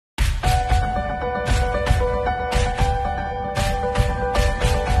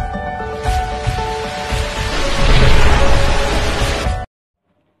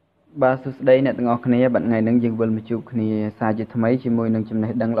បាទសួស្តីអ្នកទាំងអស់គ្នាបាទថ្ងៃនេះយើងវិលមកជួបគ្នាសារជាថ្មីជាមួយនឹងចំ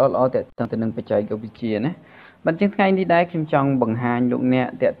ណេះដឹងល្អៗទាក់ទងទៅនឹងបច្ចេកវិទ្យាណាបាទជាងថ្ងៃនេះដែរខ្ញុំចង់បង្ហាញលោកអ្នក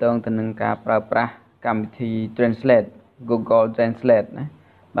ទាក់ទងទៅនឹងការប្រើប្រាស់កម្មវិធី Translate Google Translate ណា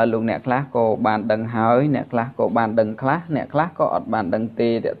បាទលោកអ្នកខ្លះក៏បានដឹងហើយអ្នកខ្លះក៏បានដឹងខ្លះអ្នកខ្លះក៏អត់បានដឹងទេ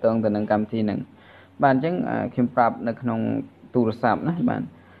ទាក់ទងទៅនឹងកម្មវិធីហ្នឹងបាទអញ្ចឹងខ្ញុំប្រាប់នៅក្នុងទូរស័ព្ទណាបាទ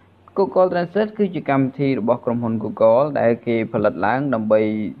Google Translate គឺជាកម្មវិធីរបស់ក្រុមហ៊ុន Google ដែលគេផលិតឡើងដើម្បី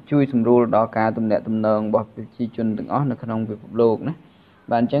ជួយសម្រួលដល់ការទំនាក់ទំនងរបស់ប្រជាជនទាំងអស់នៅក្នុងពិភពលោកណា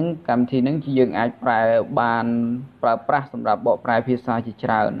បាទអញ្ចឹងកម្មវិធីហ្នឹងយើងអាចបានប្រើប្រាស់សម្រាប់បកប្រែភាសាជាច្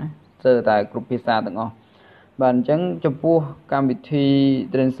រើនណាស្ទើរតែគ្រប់ភាសាទាំងអស់បាទអញ្ចឹងចំពោះកម្មវិធី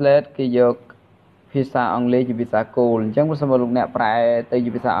Translate គេយកភាសាអង់គ្លេសជាភាសាគោលអញ្ចឹងបើសិនបើលោកអ្នកប្រែទៅ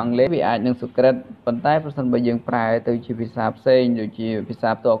ជាភាសាអង់គ្លេសវាអាចនឹងសុក្រិតប៉ុន្តែបើសិនបើយើងប្រែទៅជាភាសាផ្សេងដូចជាភាសា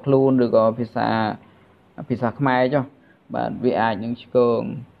ផ្ទាល់ខ្លួនឬក៏ភាសាខ្មែរចុះបាទវាអាចនឹងឆ្គង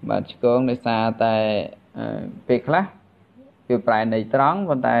បាទឆ្គងដោយសារតែពេលខ្លះវាប្រែន័យត្រង់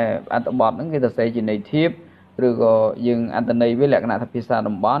ប៉ុន្តែអត្ថបទហ្នឹងគេទៅសេជាន័យធៀបឬក៏យើងអត្ថន័យវាលក្ខណៈថាភាសា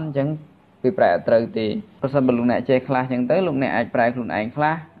តំបន់អញ្ចឹងវាប្រែអត់ត្រូវទេប្រសិនបើលោកអ្នកចេះខ្លះអញ្ចឹងទៅលោកអ្នកអាចប្រែខ្លួនឯងខ្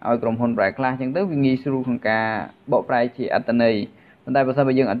លះឲ្យក្រុមហ៊ុនប្រែខ្លះអញ្ចឹងទៅវាងាយស្រួលក្នុងការបកប្រែជាអត្ថន័យប៉ុន្តែបើសិន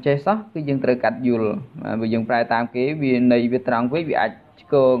បើយើងអត់ចេះសោះគឺយើងត្រូវកាត់យល់បើយើងប្រែតាមគេវាន័យវាត្រង់ពេកវាអាចឆ្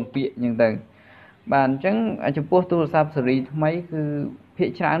គងពាក្យអញ្ចឹងទៅបាទអញ្ចឹងចំពោះទូរស័ព្ទស៊េរីថ្មីគឺភាគ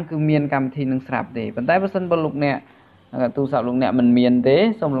ច្រើនគឺមានកម្មវិធីនឹងស្រាប់ទេប៉ុន្តែបើសិនបើលោកអ្នកទូរស័ព្ទលោកអ្នកមិនមានទេ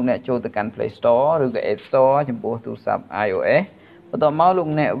សូមលោកអ្នកចូលទៅកាន់ playstore ឬក៏ app store ចំពោះទូរស័ព្ទ iOS បន្ទាប់មកលោក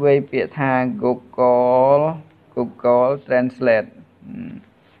អ្នកវាយពាក្យថា Google Translate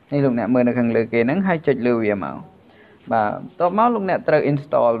នេះលោកអ្នកមើលនៅខាងលើគេហ្នឹងហើយចុចលើវាមកបាទបន្ទាប់មកលោកអ្នកត្រូវ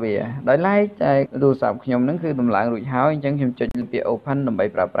install វាដោយឡែកតែទូរស័ព្ទខ្ញុំហ្នឹងគឺដំឡើងរួចហើយអញ្ចឹងខ្ញុំចុចលើពាក្យ open ដើម្បី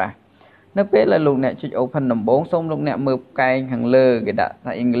ប្រើប្រាស់នៅពេលដែលលោកអ្នកចុច open ដំបូងសូមលោកអ្នកមើលផ្កែងខាងលើគេដាក់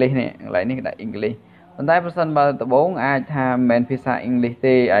ថា English នេះកន្លែងនេះគេដាក់ English ប៉ុន្តែបើសិនបើដំបូងអាចថាមិនមែនភាសា English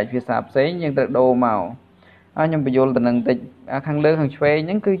ទេអាចភាសាផ្សេងយើងត្រូវដូរមកខ្ញុំបញ្យល់ទៅនឹងតិចខាងលើខាងឆ្វេងហ្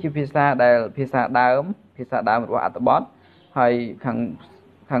នឹងគឺជាភាសាដើមរបស់អត្ថបទហើយ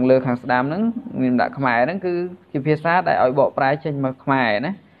ខាងលើខាងស្ដាំហ្នឹងមានដាក់ខ្មែរហ្នឹងគឺជាភាសាដែលឲ្យបកប្រែចេញមកខ្មែរ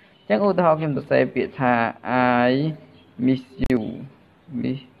ណាអញ្ចឹងឧទាហរណ៍ខ្ញុំសរសេរពាក្យថា I miss you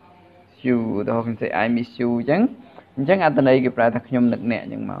ឧទាហរណ៍ខ្ញុំសរសេរ I miss you អញ្ចឹងអត្ថន័យគេប្រែថាខ្ញុំនឹកអ្នកអ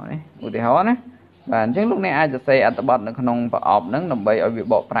ញ្ចឹងមកណាឧទាហរណ៍ណាបាទអញ្ចឹងលោកអ្នកអាចសរសេរអត្ថបទនៅក្នុងប្រអប់ហ្នឹងដើម្បីឲ្យវា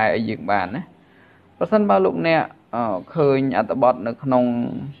បកប្រែឲ្យយើងបានណាបើសិនបើលោកអ្នកឃើញអត្ថបទនៅក្នុង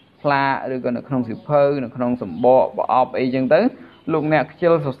ផ្លាកឬក៏នៅក្នុងសៀវភៅនៅក្នុងសម្បកប្រអប់អីចឹងទៅលោកអ្នកខ្ជិ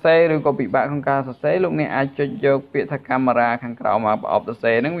លសរសេរឬក៏ពិបាកក្នុងការសរសេរលោកអ្នកអាចចុចយកពាក្យថាកាមេរ៉ាខាងក្រោមមកប្រអប់សរ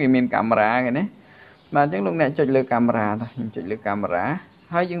សេរហ្នឹងវាមានកាមេរ៉ាគេណាបាទអញ្ចឹងលោកអ្នកចុចលើកាមេរ៉ាទៅខ្ញុំចុចលើកាមេរ៉ា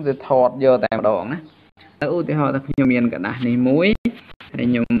ហើយយើងទៅថតយកតែម្ដងណាឧទាហរណ៍ថាខ្ញុំមានកណ្ដាស់នេះមួយហើយ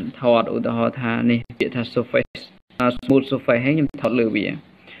ខ្ញុំថតឧទាហរណ៍ថានេះពាក្យថា surface smooth surface ហើយខ្ញុំថតលើវា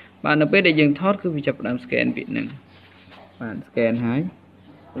បាទនៅពេលដែលយើងថតគឺវាចាប់ផ្ដើម scan ពាក្យហ្នឹងបាទ scan ហើយ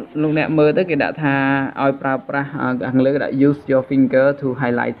លោកអ្នកមើលទៅគេដាក់ថាឲ្យប្រើប្រាស់ខាងលើគេដាក់ use your finger to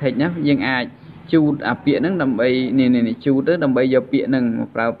highlight text ណាយើងអាចជូតអាពាក្យហ្នឹងដើម្បីនេះជូតទៅដើម្បីយកពាក្យហ្នឹងមក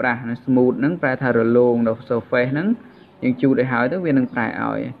ប្រើប្រាស់ smooth ហ្នឹងប្រែថារលោងដល់ surface ហ្នឹងយើងជូតឲ្យហើយទៅវានឹងប្រែ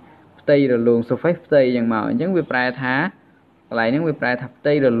ឲ្យផ្ទៃរលោង surface ផ្ទៃយ៉ាងមកអញ្ចឹងវាប្រែថាកន្លែងហ្នឹងវាប្រែថាផ្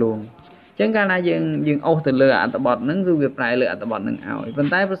ទៃរលោងអញ្ចឹងកាលណាយើងអូសទៅលើអត្ថបទហ្នឹងគឺវាប្រែលើអត្ថបទហ្នឹងឲ្យប៉ុ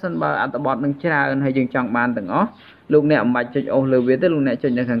ន្តែបើសិនបើអត្ថបទហ្នឹងច្រើនហើយយើងចង់បានទាំងអស់លោកអ្នកមិនបាច់ចុចអូសលើវាទេលោកអ្នកចុ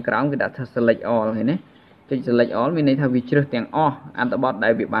ចនៅខាងក្រោមគេដាក់ថា select all ឃើញទេចុច select all មានន័យថាវាជ្រើសទាំងអស់អត្ថបទដែ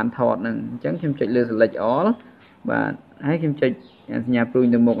លវាបានថតហ្នឹងអញ្ចឹងខ្ញុំចុចលើ select all បាទហើយខ្ញុំចុចសញ្ញាព្រួយ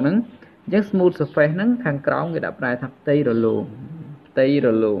ទៅមុខហ្នឹងអញ្ចឹង smooth surface ហ្នឹងខាងក្រោមគេដាក់ប្រែថាផ្ទៃរលោង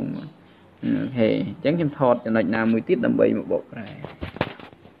អូខេអញ្ចឹងខ្ញុំថតចំណុចណាមួយទៀតដើម្បីមកបកប្រែ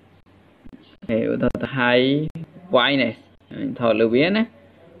ឧទាហរណ៍ថា high fineness ថតលើវាណា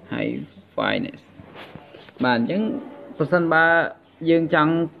high fineness បាទអញ្ចឹងប្រសិនបើយើងច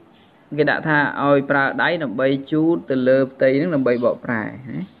ង់គេដាក់ថាឲ្យប្រើដៃដើម្បីជូតទៅលើផ្ទៃហ្នឹងដើម្បីបកប្រែណា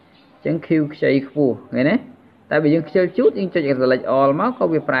អញ្ចឹង Q ខ្ចីខ្ពស់ឃើញទេតែបើយើងខ្ជិលជូតយើងចុច select all មកក៏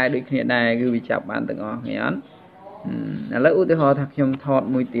វាប្រែដូចគ្នាដែរគឺវាចាប់បានទាំងអស់ឃើញអត់ឥឡូវឧទាហរណ៍ថាខ្ញុំថត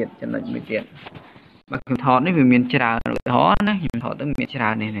មួយទៀតចំណុចមួយទៀតបាទខ្ញុំថតនេះវាមានច្រើនឧទាហរណ៍ណាខ្ញុំថតទៅមានច្រើ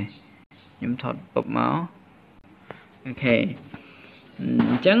ននេះខ្ញុំថតពុបមកអូខេ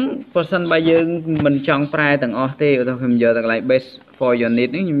អញ្ចឹងបើសិនបើយើងមិនចង់ប្រែទាំងអស់ទេឧទាហរណ៍ខ្ញុំយកតែកន្លែង best for unit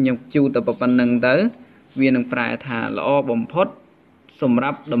នេះខ្ញុំជូតទៅប៉ុណ្្នឹងទៅវានឹងប្រែថាល្អបំផុតសម្រា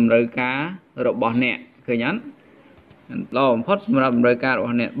ប់តម្រូវការរបស់អ្នកឃើញអត់ល្អបំផុតសម្រាប់តម្រូវការរប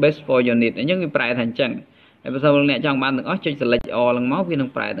ស់អ្នក best for unit អញ្ចឹងវាប្រែថាអញ្ចឹងហើយបើសិនអ្នកចង់បានទាំងអស់ចុច select all ឡើងមកវានឹង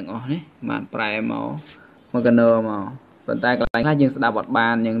ប្រែទាំងអស់នេះបានប្រែមកកណ្ដោមក ប៉ុន្តែកន្លែងខ្លះយើងស្ដាប់អត់បា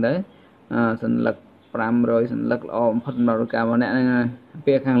នអញ្ចឹងទៅសញ្ញា 500សញ្ញាល្អបំផុតសម្រាប់ការមកអ្នកហ្នឹង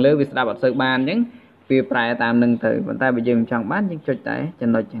ពាក្យខាងលើវាស្ដាប់អត់សូវបានអញ្ចឹងវាប្រែតាមនឹងទៅប៉ុន្តែបើយើងមិនចង់បានយើងចុចតែចំ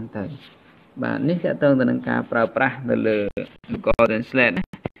ណុចអញ្ចឹងទៅបាទនេះតើតើទៅនឹងការប្រើប្រាស់នៅលើ Google Translate ណា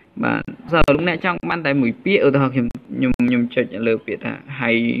បាទសើលោកអ្នកចង់បានតែមួយពាក្យឧទាហរណ៍ខ្ញុំចុចលើពាក្យថា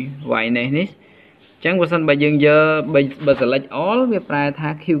Hi Wireless នេះអញ្ចឹងបើសិនបើយើងយកបើ select all វាប្រែថា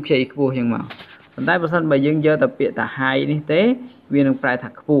Q ខ្ចីខ្ពស់អញ្ចឹងមកប៉ុន្តែបើសិនបើយើងយកតែពាក្យថា Hi នេះទេវានឹងប្រែថា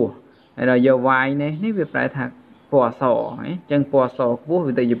ខ្ពស់ហើយដល់យក Y នេះវាប្រែថាពណ៌សអញ្ចឹងពណ៌សខ្ពស់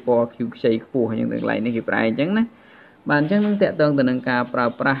វាទៅជាពណ៌ Q ខ្ចីខ្ពស់អញ្ចឹងទាំងកន្លែងនេះគេប្រែអញ្ចឹងណាបាទអញ្ចឹងនឹងតកតងទៅនឹងការប្រើ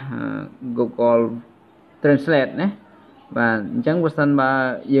ប្រាស់ Google Translate ណាបាទអញ្ចឹងបើសិនបើ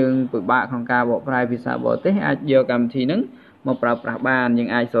យើងពិបាកក្នុងការបកប្រែភាសាបរទេសអាចយកកម្មវិធីហ្នឹងមកប្រើប្រាស់បានយើង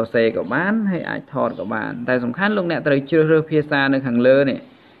អាចសរសេរក៏បានហើយអាចថតក៏បានតែសំខាន់លោកអ្នកត្រូវជ្រើសរើសភាសានៅខាងលើនេះ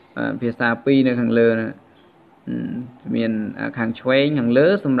ភាសា2នៅខាងលើមានខាងឆ្វេងខាងលើ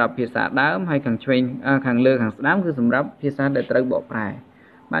សម្រាប់ភាសាដើមហើយខាងឆ្វេងខាងលើខាងស្ដាំគឺសម្រាប់ភាសាដែលត្រូវបកប្រែ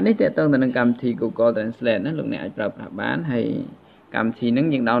បាទនេះតើតើទៅនឹងកម្មវិធី Google Translate ណាលោកអ្នកអាចប្រើប្រាស់បានហើយកម្មវិធីហ្នឹង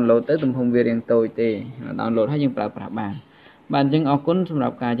យើង download ទៅទំហំវារាងតូចទេ download ហើយយើងប្រើប្រាស់បានបាទអញ្ចឹងអរគុណសម្រា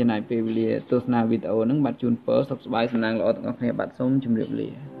ប់ការចំណាយពេលវេលាទស្សនាវីដេអូហ្នឹងបាទជូនពរសុខសប្បាយសំណាងល្អទាំងអស់គ្នាបាទសូមជម្រាបលា